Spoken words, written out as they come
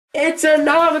It's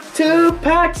another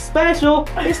 2-pack special.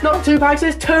 It's not 2 packs,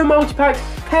 it's 2 multi-packs.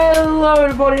 Hello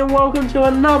everybody and welcome to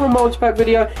another multi-pack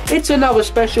video. It's another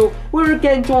special. We're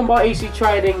again joined by EC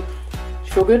Trading. Do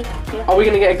you feel good? Yeah. Are we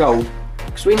going to get a gold?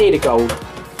 Because we need a gold.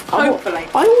 Hopefully.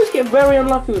 I always get very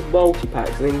unlucky with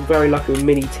multi-packs and then very lucky with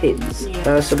mini tins.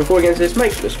 Yeah. So before we get into this,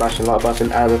 make sure to smash the like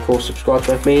button and of course subscribe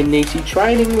to both me and EC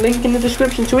Trading. Link in the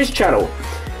description to his channel.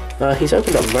 He's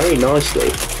opened up very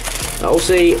nicely.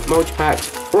 Obviously,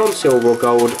 multi-packs. Bronze, silver or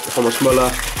gold, Thomas Muller,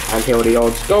 and here are the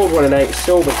odds. Gold 1 in 8,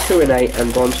 silver 2 in 8,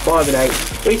 and bronze 5 in 8,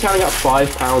 retailing at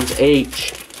 £5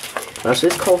 each. So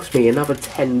this cost me another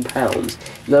 £10.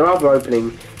 There are other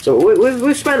opening. So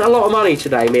we've spent a lot of money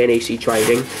today, me and EC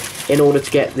Trading, in order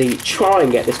to try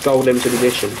and get this gold limited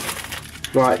edition.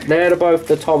 Right, they're both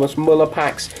the Thomas Muller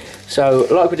packs. So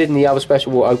like we did in the other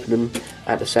special, we'll open them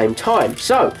at the same time.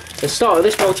 So let's start with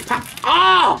this multi-pack.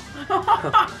 Ah!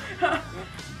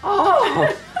 Oh!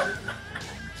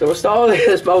 So we'll start with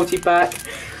this multi-pack,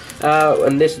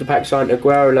 and this is the pack signed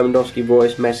Aguero, Lewandowski,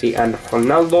 Royce, Messi and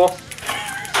Ronaldo.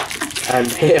 And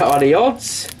here are the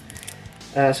odds.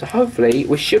 So hopefully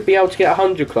we should be able to get a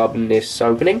 100 club in this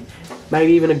opening.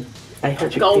 Maybe even a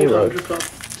 100 gold hero. 100 club.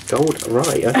 Gold,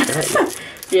 right, okay.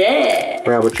 Yeah!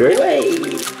 Real Madrid.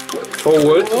 Wait.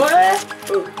 Forward. What?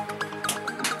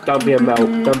 Don't be a melt,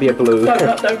 don't be a blue.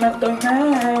 Don't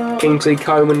melt. Kingsley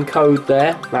Coman code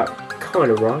there. That kind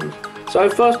of rhymes. So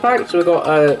first pack, so we've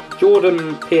got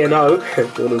Jordan P&O,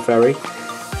 Jordan Ferry,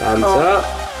 and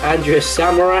Andreas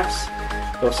Samaras,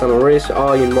 or Samaris,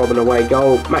 Arjen Robben away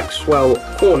goal, Maxwell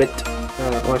Hornet,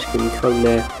 ice cream cone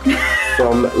there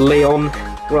from Leon,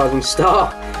 Rising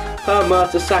Star,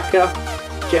 Mertesacker,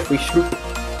 Jeffrey Schlupp.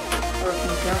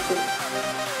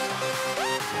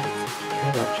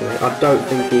 Actually, I don't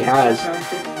think he has.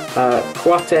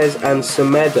 Quates and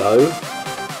Semedo.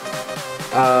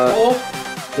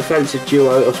 Defensive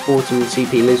duo of Sporting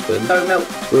CP Lisbon.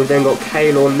 We've then got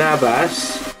Keylor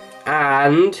Navas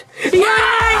and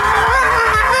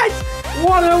yes!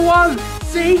 101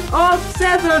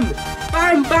 CR7.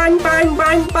 Bang, bang, bang,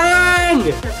 bang,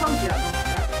 bang!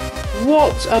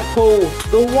 What a pull!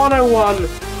 The 101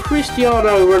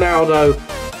 Cristiano Ronaldo.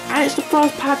 And it's the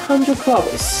first pack 100 club.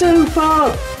 It's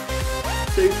superb!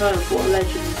 Superb, what a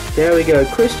legend. There we go,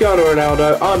 Cristiano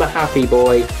Ronaldo. I'm a happy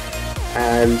boy.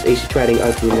 And EC Trading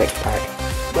opening the next pack.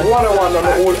 101 on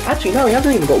all. Actually, no, he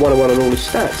hasn't even got 101 on all his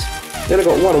stats. He's only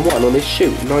got 101 on his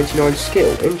shoot, 99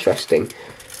 skill. Interesting.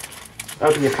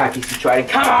 Open your pack, EC Trading.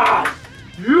 Come on!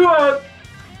 Yeah!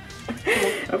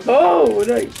 Oh,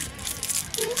 no.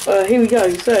 Here we go.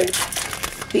 So,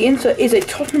 the insert is a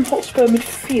Tottenham Hotspur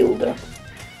midfielder.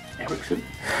 Ericsson.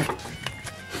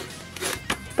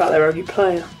 About their only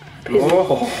player.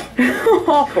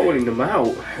 Oh, calling them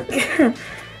out.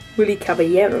 Willy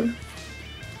Caballero.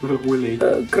 Willy.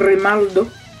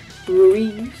 Grimaldo.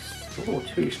 Ruiz. Oh,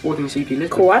 2 Sporting CP Lisbon.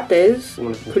 Coates.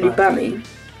 Koulibaly.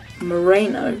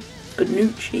 Moreno.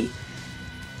 Bonucci.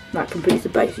 That completes the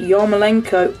base.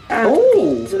 Yarmolenko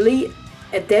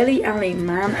and Dele Alli,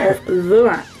 man of the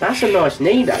match. That's a nice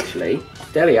need, actually.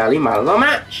 Dele Alli, man of the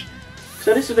match.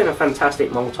 So this has been a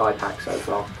fantastic multi-pack so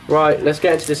far. Right, let's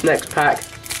get into this next pack.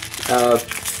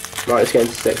 Let's get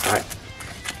into this next pack.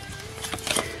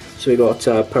 So we've got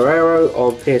Pereiro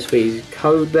of PSV's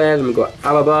code there. Then we've got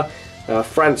Alaba,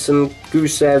 Franson,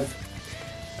 Gusev,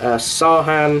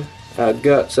 Sahan,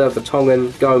 Goetze,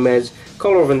 Vertonghen, Gomez,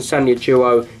 Kolarov and Sanya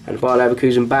duo, and Bayer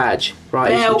Leverkusen badge.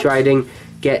 Right, EC Trading,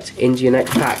 get into your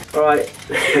next pack. Right.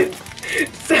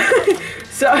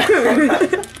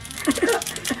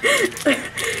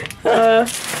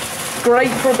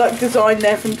 Great product design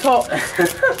there from Top.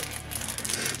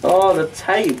 Oh, the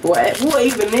tape. What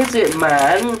even is it,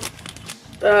 man?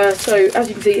 So, as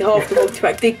you can see, half the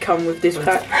multi-pack did come with this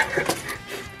pack.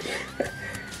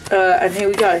 And here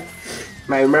we go.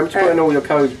 Mate, remember to put in all your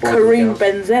codes, boys. Karim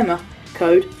Benzema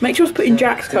code. Make sure to put in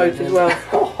Jack's codes as well.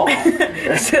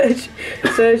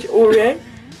 Serge Aurier,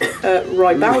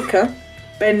 Rybalka,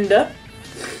 Bender,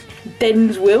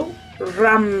 Denswil,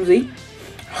 Ramsey,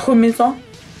 Humison,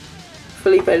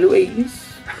 Felipe Luis.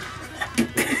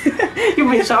 You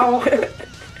miss out.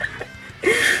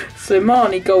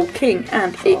 Slimani Gold King,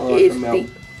 and it is the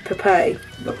Pepe.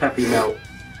 The Pepe melt.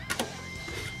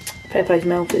 Pepe's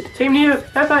melted. Team New,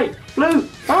 Pepe, blue.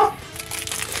 Oh.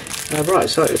 Right,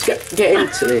 so let's get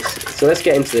into this. So let's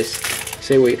get into this.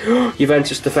 See we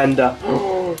Juventus defender.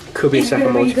 Could be a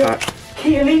second multi-pack.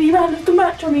 Chiellini man of the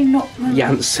match. I mean, not.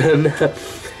 Janssen.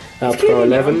 Pro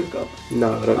 11.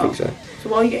 No, I don't think so. So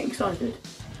why are you getting excited?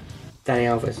 Danny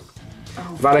Alves.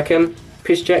 Vanaken,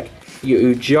 Piszczek,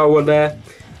 Ujoa there,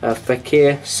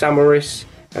 Fekir, Samaris,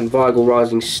 and Weigl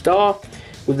Rising Star.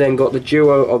 We've then got the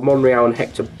duo of Monreal and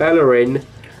Hector Bellerin.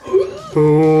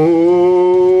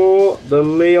 Oh, the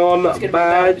Leon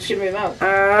badge. It's gonna be a melt.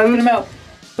 And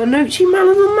Bonucci man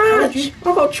of the match.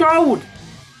 I got trolled.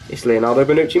 It's Leonardo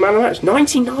Bonucci man of the match.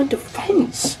 99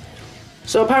 defence.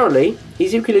 So apparently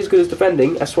he's equally as good as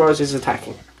defending as Suarez is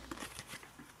attacking.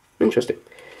 Interesting.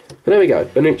 But there we go.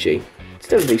 Bonucci,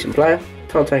 still a decent player.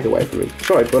 Can't take it away from him.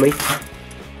 Sorry, Bunny.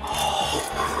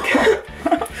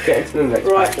 Get into the next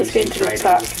Right, pack. let's get into the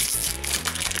pack.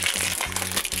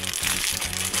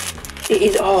 It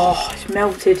is. Oh, it's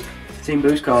melted. Team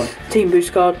boost card. Team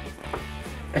boost card.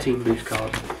 A team boost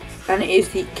card. And it is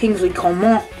the Kingsley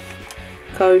Coman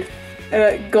code.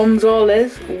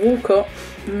 Gonzalez, Walcott,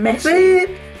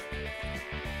 Messi,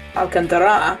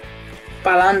 Alcantara,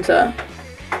 Balanta,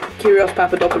 Kyrios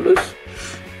Papadopoulos,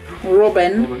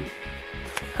 Robin,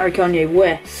 Harry Kanye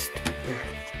West,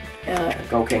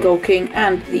 Goal King,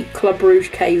 and the Club Rouge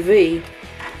KV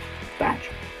badge.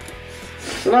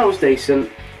 So that was decent.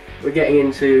 We're getting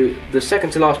into the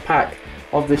second to last pack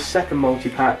of this second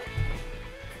multi-pack.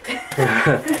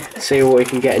 See what we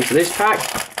can get into this pack.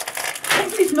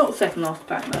 It's not second last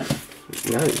pack though.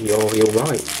 No, you're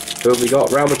right. Who have we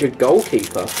got? Real Madrid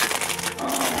goalkeeper.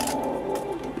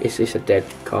 Oh. Is this a dead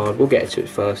card? We'll get to it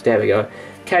first. There we go.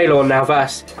 Keylor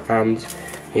Navas. And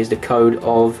here's the code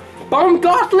of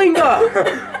Baumgartlinger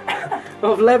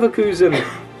of Leverkusen.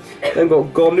 Then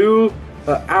got Gonul,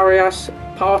 Arias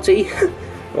Party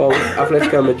of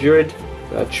Atletico Madrid,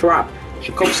 Trapp,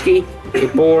 Tchaikovsky,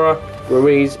 Ibora,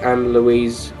 Ruiz and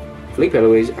Felipe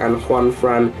Luis and Juan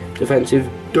Fran defensive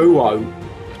duo.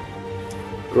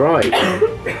 Right.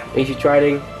 Easy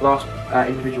trading, last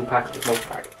individual pack of the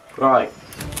multi-pack. Right.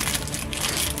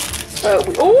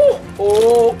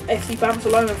 FC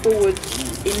Barcelona forward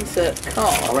insert I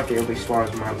card. reckon it'll be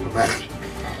Suarez man of the match.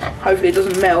 Hopefully it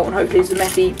doesn't melt, and hopefully it's the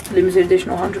Messi limited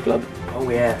edition 100 club. Oh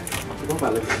yeah. What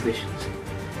about limited editions?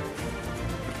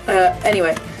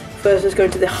 Anyway, first let's go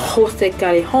into the Jose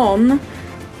Callejon,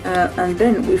 and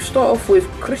then we start off with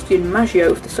Christian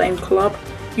Maggio of the same club,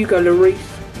 Hugo Lloris,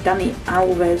 Dani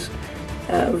Alves,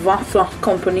 Vasa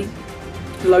Company,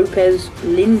 Lopez,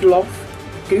 Lindelof,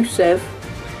 Gusev,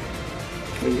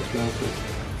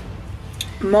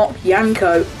 Mark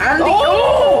Yanko, and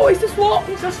it's the swap!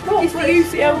 It's the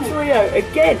UCL trio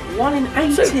again. 1 in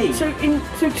 80. So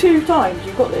 2 times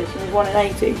you've got this, and it's 1 in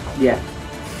 80. Yeah.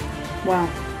 Wow.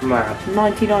 Mad.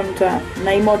 99 attack.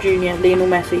 Neymar Jr., Lionel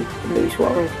Messi, and Luis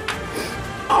Suarez.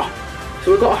 So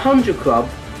we've got a 100 club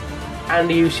and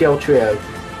the UCL trio.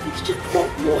 It's just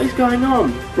what is going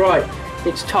on? Right,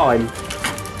 it's time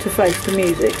To face the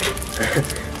music.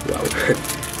 Well, here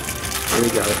we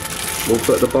go. We'll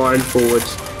put the bind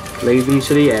forwards, leave them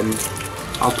to the end.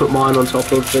 I'll put mine on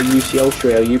top of the UCL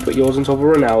trio, you put yours on top of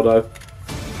Ronaldo.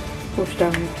 Push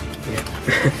down. Yeah.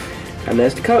 And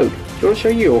there's the code. Do you want to show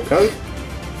you your code?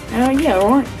 Yeah,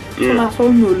 alright.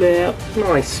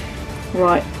 Nice.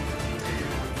 Right.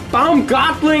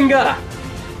 Baumgartlinger!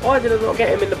 Why did I not get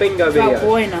him in the bingo video?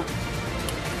 Valbuena.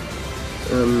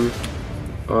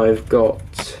 I've got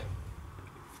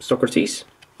Socrates,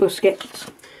 Busquets.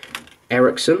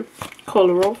 Ericsson,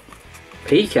 Kolarov.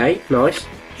 PK, nice.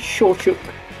 Shorchuk.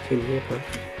 In here,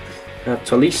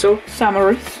 Tolisso,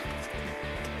 Samaris.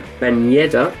 Ben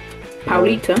Yedder,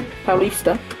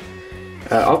 Paulista.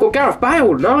 I've got Gareth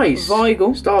Bale, nice.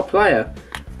 Weigl. Star player.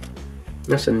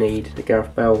 That's a need, the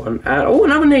Gareth Bale one.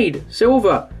 Another need,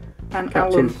 Silver. And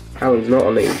Captain. Alan's not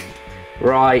a need.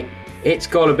 Right, it's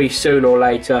got to be sooner or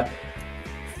later.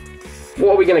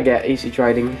 What are we going to get, Easy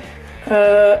Trading?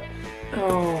 2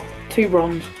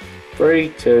 bronze. 3,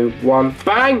 2, 1,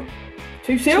 bang!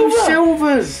 2 silver. 2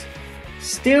 silvers!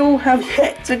 Still have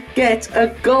yet to get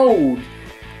a gold.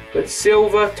 But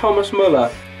silver, Thomas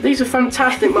Muller. These are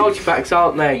fantastic multi-packs,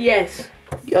 aren't they? Yes.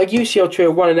 UCL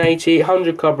trio 1 in 80,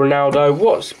 100 club Ronaldo.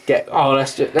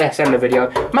 Let's end the video.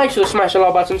 Make sure to smash the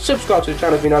like button, subscribe to the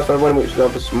channel if you're notified when we go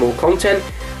for some more content.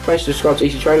 Make sure to subscribe to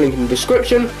Easy Trading, link in the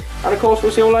description. And of course,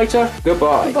 we'll see you all later.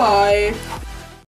 Goodbye. Bye.